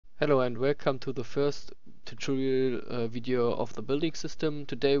Hello and welcome to the first tutorial video of the building system.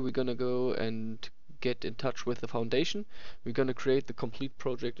 Today we're gonna go and get in touch with the foundation. We're gonna create the complete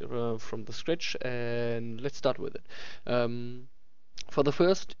project from the scratch, and let's start with it. For the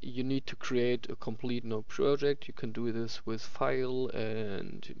first, you need to create a complete new project. You can do this with File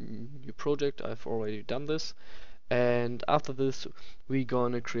and New Project. I've already done this. And after this, we're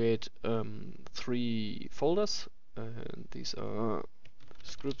gonna create 3 folders, and these are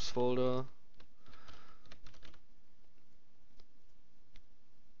scripts folder,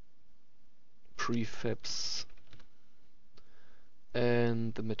 prefabs,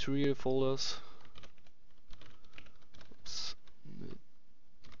 and the material folders. Oops.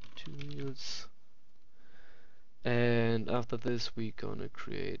 Materials. And after this, we're gonna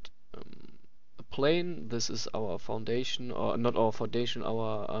create a plane. This is our foundation, or not our foundation,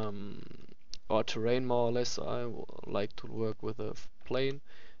 our terrain, more or less. I like to work with a plane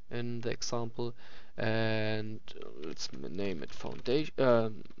in the example, and let's name it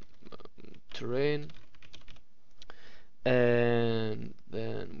foundation, terrain. And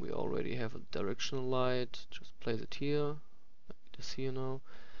then we already have a directional light. Just place it here, like it is here now.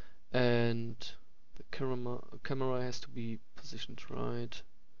 And the camera has to be positioned right.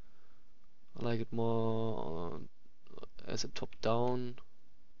 I like it more as a top down.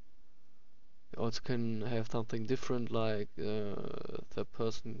 You also can have something different, like third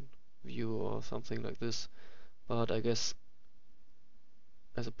person view or something like this, but I guess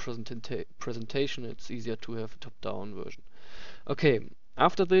as a presentation it's easier to have a top down version. Okay,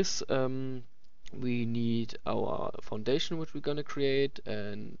 after this we need our foundation, which we're gonna create,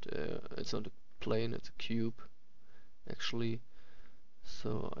 and it's not a plane, it's a cube actually.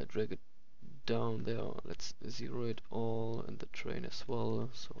 So I drag it down there. Let's zero it all and the terrain as well,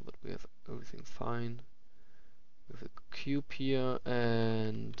 so that we have everything fine. We have a cube here,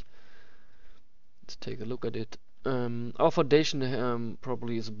 and let's take a look at it. Our foundation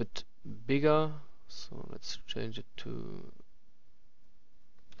probably is a bit bigger, so let's change it to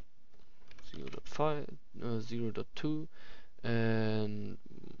 0.5, 0.2, and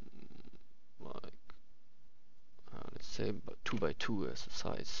like let's say 2 by 2 as the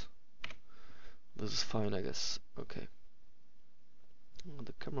size. This is fine, I guess. Okay. Oh,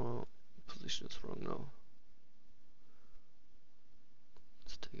 the camera position is wrong now.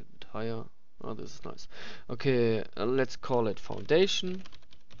 Let's take it a bit higher. Oh, this is nice. Okay, let's call it foundation.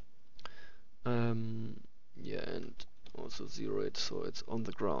 Yeah, and also zero it so it's on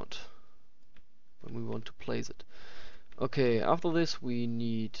the ground when we want to place it. Okay, after this we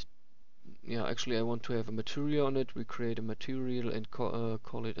need, yeah, actually I want to have a material on it. We create a material and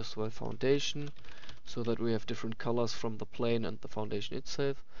call it as well foundation, so that we have different colors from the plane and the foundation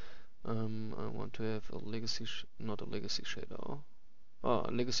itself. I want to have a legacy, not a legacy shader,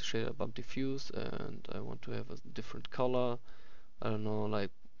 a legacy shader bump diffuse, and I want to have a different color. I don't know,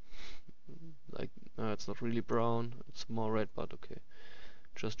 like it's not really brown, it's more red, but okay.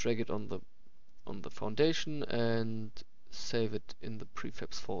 Just drag it on the foundation and save it in the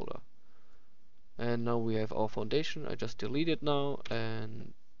prefabs folder. And now we have our foundation. I just delete it now,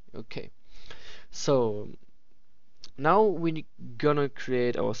 and okay. So now we're gonna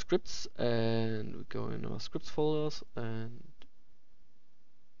create our scripts, and we go in our scripts folders and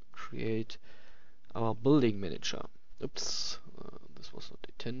create our building manager. Oops, this was not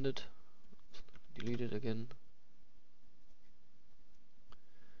intended. Delete it again.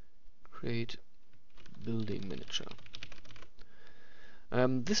 Create building manager.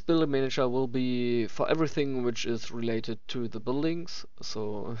 This building manager will be for everything which is related to the buildings.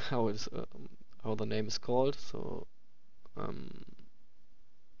 So how the name is called. So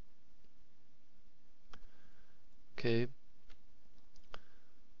okay,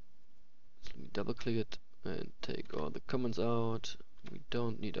 so let me double click it and take all the comments out. We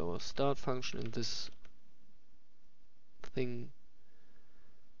don't need our start function in this thing.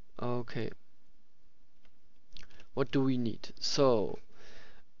 Okay, what do we need? So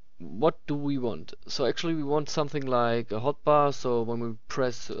what do we want? So actually we want something like a hotbar, so when we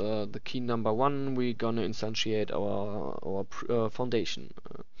press the key number 1, we're gonna instantiate our foundation.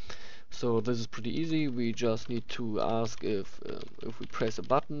 So this is pretty easy. We just need to ask if we press a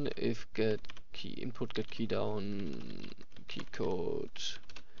button, if get key input, get key down, key code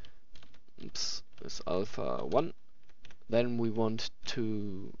is alpha 1, then we want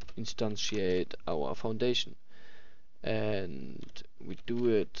to instantiate our foundation. And we do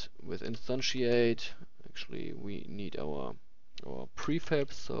it with instantiate. Actually we need our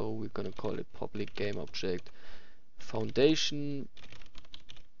prefab, so we're gonna call it public game object foundation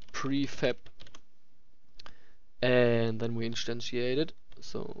prefab, and then we instantiate it.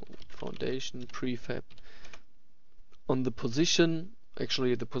 So foundation prefab on the position.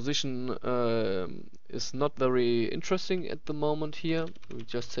 Actually, the position is not very interesting at the moment here. We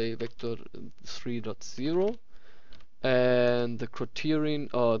just say vector 3.0, and the criterion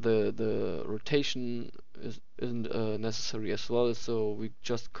or the rotation isn't necessary as well. So we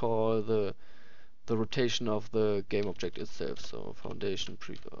just call the rotation of the game object itself. So foundation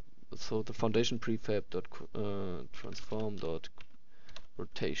prefab. So the foundation prefab dot transform dot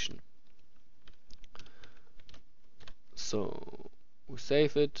rotation. So we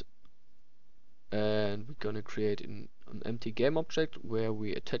save it, and we're gonna create an empty game object where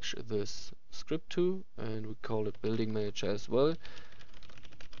we attach this script to, and we call it building manager as well.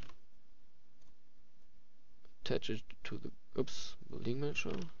 Attach it to the building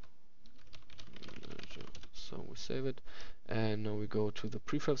manager. So we save it, and now we go to the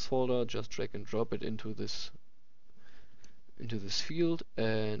prefabs folder, just drag and drop it into this field,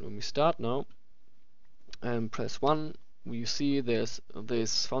 and when we start now and press 1, we see there's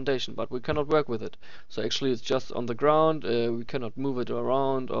this foundation, but we cannot work with it. So actually it's just on the ground, we cannot move it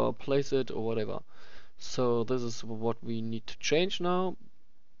around or place it or whatever. So this is what we need to change now.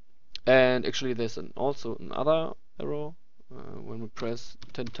 And actually there's also another error. When we press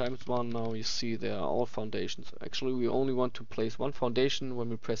 10 times 1, now you see there are all foundations. Actually we only want to place one foundation when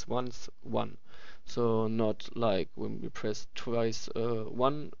we press once 1. So not like when we press twice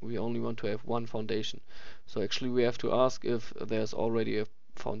 1, we only want to have one foundation. So actually we have to ask if there's already a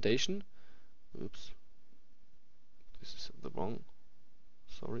foundation. Oops, this is the wrong,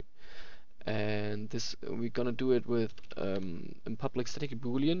 sorry. And this we're gonna do it with in public static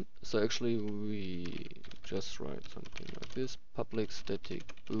boolean. So actually we just write something like this: public static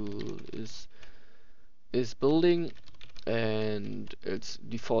bool is building, and it's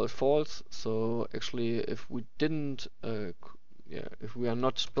default false. So actually if we didn't if we are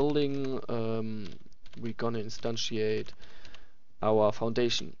not building, we're gonna instantiate our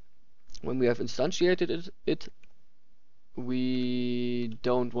foundation. When we have instantiated it, we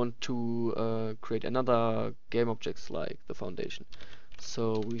don't want to create another game objects like the foundation.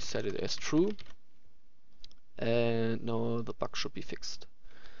 So we set it as true, and now the bug should be fixed.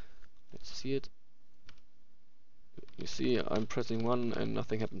 Let's see it. You see I'm pressing 1 and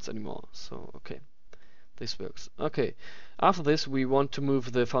nothing happens anymore. So okay, this works. Okay, after this we want to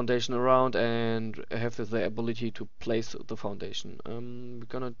move the foundation around and have the ability to place the foundation. We're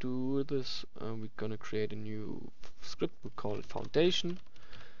gonna do this. We're gonna create a new script. We call it foundation,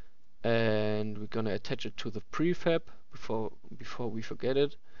 and we're gonna attach it to the prefab before we forget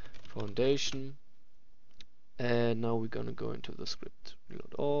it. Foundation, and now we're gonna go into the script.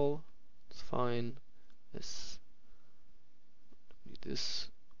 Reload all. It's fine. This. Need this.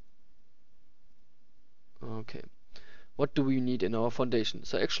 Okay, what do we need in our foundation?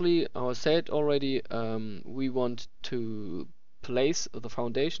 So actually, I said already, we want to place the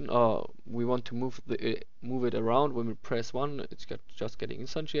foundation, or we want to move it around. When we press 1, it's just getting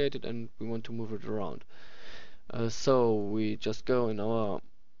instantiated, and we want to move it around. So we just go in our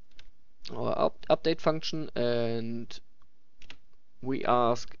update function, and we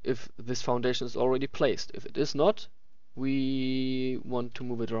ask if this foundation is already placed. If it is not, we want to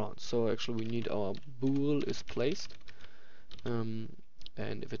move it around. So actually we need our bool is placed, and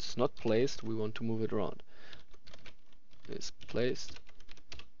if it's not placed, we want to move it around. Is placed.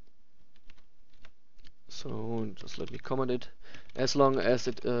 So just let me comment it. As long as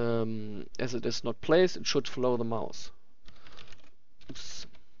it is not placed, it should follow the mouse. Oops.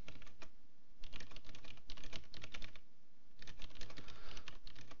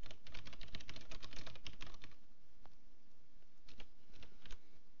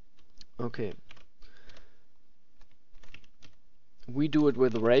 Okay. We do it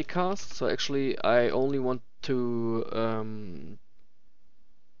with raycast. So actually, I only want to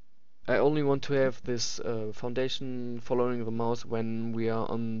have this foundation following the mouse when we are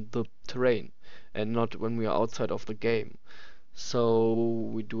on the terrain, and not when we are outside of the game. So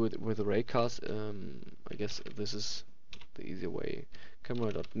we do it with a raycast. I guess this is the easier way.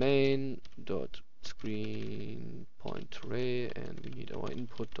 Camera.main.screen point array, and we need our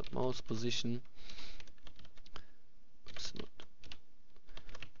input.mouse position. Oops, not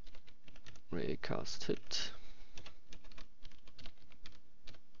raycast hit.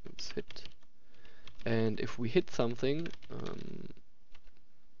 Oops, hit. And if we hit something,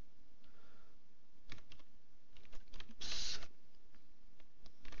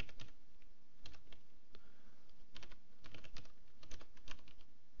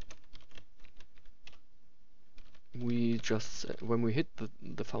 we just when we hit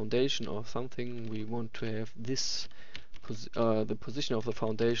the foundation or something, we want to have this the position of the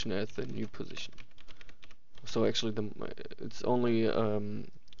foundation as the new position. So actually, it's only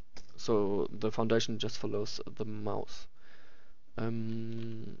so the foundation just follows the mouse. Dot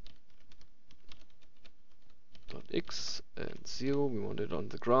x and 0. We want it on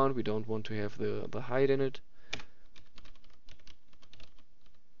the ground. We don't want to have the height in it.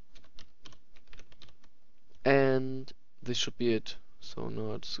 And this should be it. So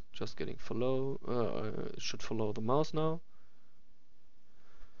now it's just getting it should follow the mouse now.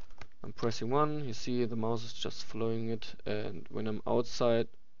 I'm pressing 1, you see the mouse is just following it, and when I'm outside,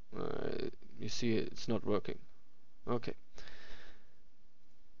 you see it's not working. Okay.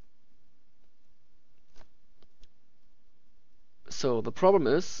 So the problem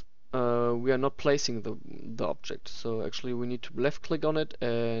is we are not placing the object. So actually we need to left click on it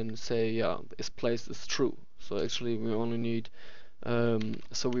and say, yeah, this place is true. So actually we only need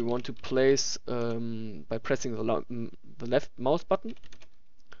so we want to place by pressing the left mouse button.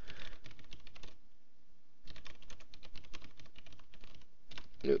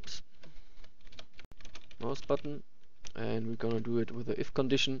 Oops. Mouse button, and we're gonna do it with the if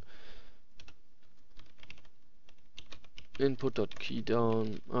condition. Input.key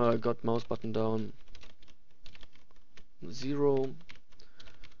down, got mouse button down 0.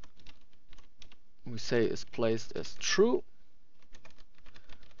 We say is placed as true.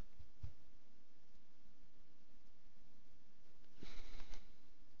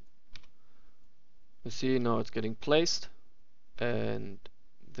 You see now it's getting placed, and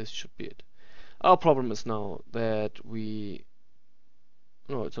this should be it. Our problem is now that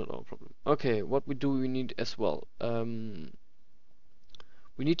no, it's not our problem. Okay, what we need as well.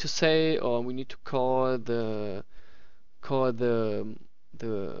 We need to say, or we need to call the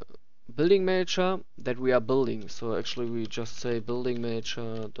building manager that we are building. So actually we just say building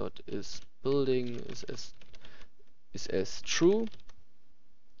manager dot is building is as true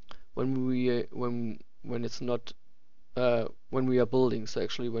when we when it's not when we are building. So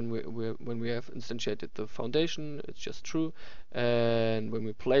actually when we have instantiated the foundation, it's just true, and when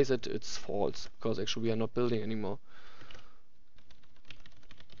we place it, it's false, because actually we are not building anymore.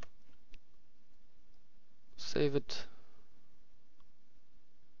 Save it,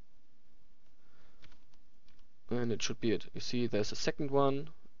 and it should be it. You see there's a second one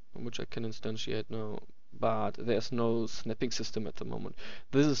which I can instantiate now, but there's no snapping system at the moment.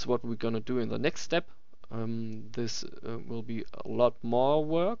 This is what we're gonna do in the next step. This will be a lot more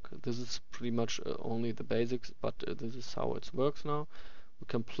work. This is pretty much only the basics, but this is how it works now. We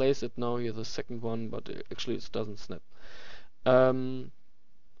can place it now here, the second one, but actually it doesn't snap.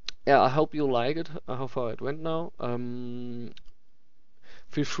 Yeah, I hope you like it, how far it went now.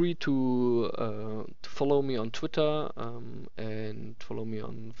 Feel free to follow me on Twitter and follow me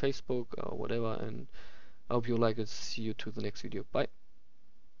on Facebook or whatever, and I hope you like it. See you to the next video. Bye.